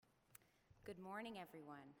Good morning,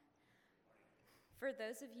 everyone. For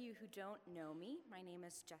those of you who don't know me, my name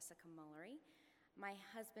is Jessica Mullery. My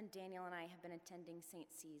husband Daniel and I have been attending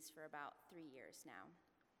St. C's for about 3 years now.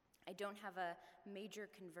 I don't have a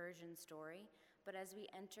major conversion story, but as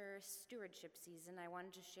we enter stewardship season, I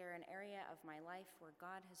wanted to share an area of my life where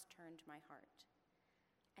God has turned my heart.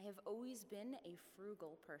 I have always been a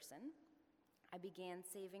frugal person. I began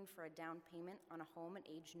saving for a down payment on a home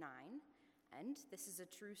at age 9, and this is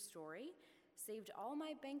a true story, saved all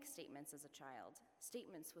my bank statements as a child,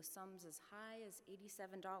 statements with sums as high as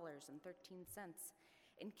 $87.13,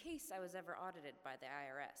 in case I was ever audited by the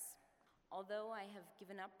IRS. Although I have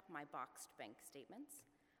given up my boxed bank statements,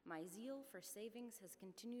 my zeal for savings has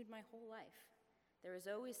continued my whole life. There is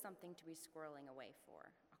always something to be squirreling away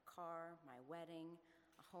for: a car, my wedding,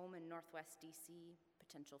 a home in Northwest DC,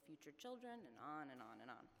 potential future children, and on and on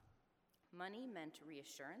and on. Money meant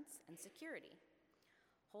reassurance and security.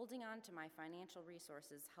 Holding on to my financial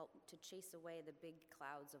resources helped to chase away the big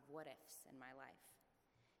clouds of what-ifs in my life.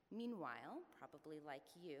 Meanwhile, probably like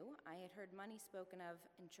you, I had heard money spoken of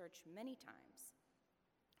in church many times.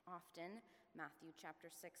 Often, Matthew chapter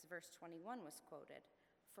 6, verse 21 was quoted,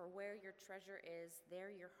 "For where your treasure is, there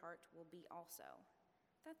your heart will be also."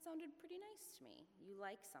 That sounded pretty nice to me. You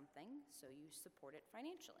like something, so you support it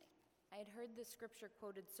financially. I had heard this scripture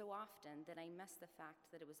quoted so often that I missed the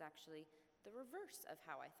fact that it was actually the reverse of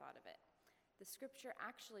how I thought of it. The scripture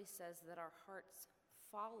actually says that our hearts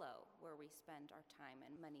follow where we spend our time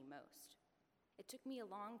and money most. It took me a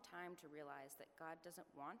long time to realize that God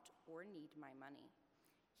doesn't want or need my money.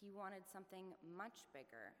 He wanted something much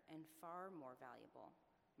bigger and far more valuable: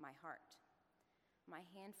 my heart. My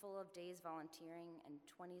handful of days volunteering and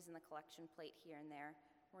 20s in the collection plate here and there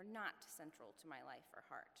were not central to my life or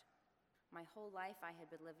heart. My whole life I had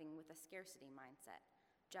been living with a scarcity mindset,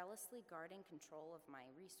 jealously guarding control of my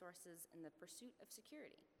resources in the pursuit of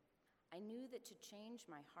security. I knew that to change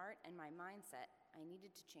my heart and my mindset, I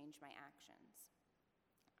needed to change my actions.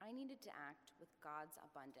 I needed to act with God's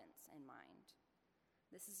abundance in mind.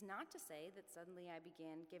 This is not to say that suddenly I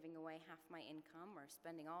began giving away half my income or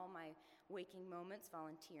spending all my waking moments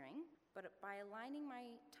volunteering, but by aligning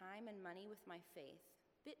my time and money with my faith,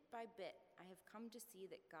 bit by bit, I have come to see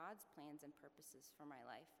that God's plans and purposes for my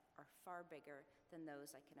life are far bigger than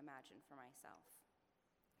those I can imagine for myself.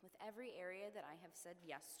 With every area that I have said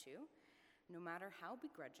yes to, no matter how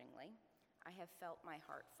begrudgingly, I have felt my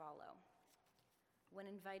heart follow. When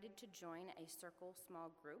invited to join a Circle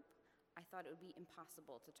small group, I thought it would be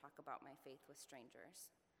impossible to talk about my faith with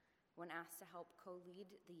strangers. When asked to help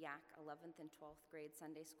co-lead the YAC 11th and 12th grade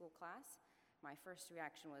Sunday school class, my first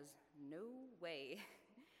reaction was, no way.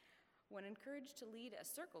 When encouraged to lead a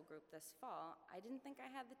Circle group this fall, I didn't think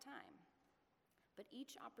I had the time. But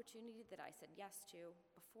each opportunity that I said yes to,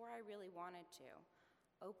 before I really wanted to,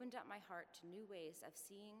 opened up my heart to new ways of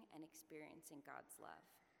seeing and experiencing God's love.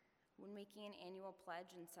 When making an annual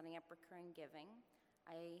pledge and setting up recurring giving,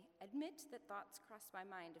 I admit that thoughts crossed my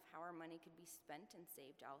mind of how our money could be spent and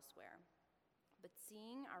saved elsewhere. But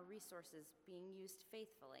seeing our resources being used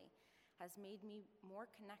faithfully has made me more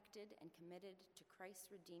connected and committed to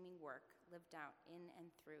Christ's redeeming work lived out in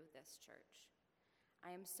and through this church.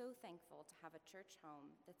 I am so thankful to have a church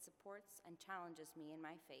home that supports and challenges me in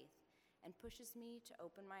my faith and pushes me to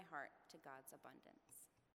open my heart to God's abundance.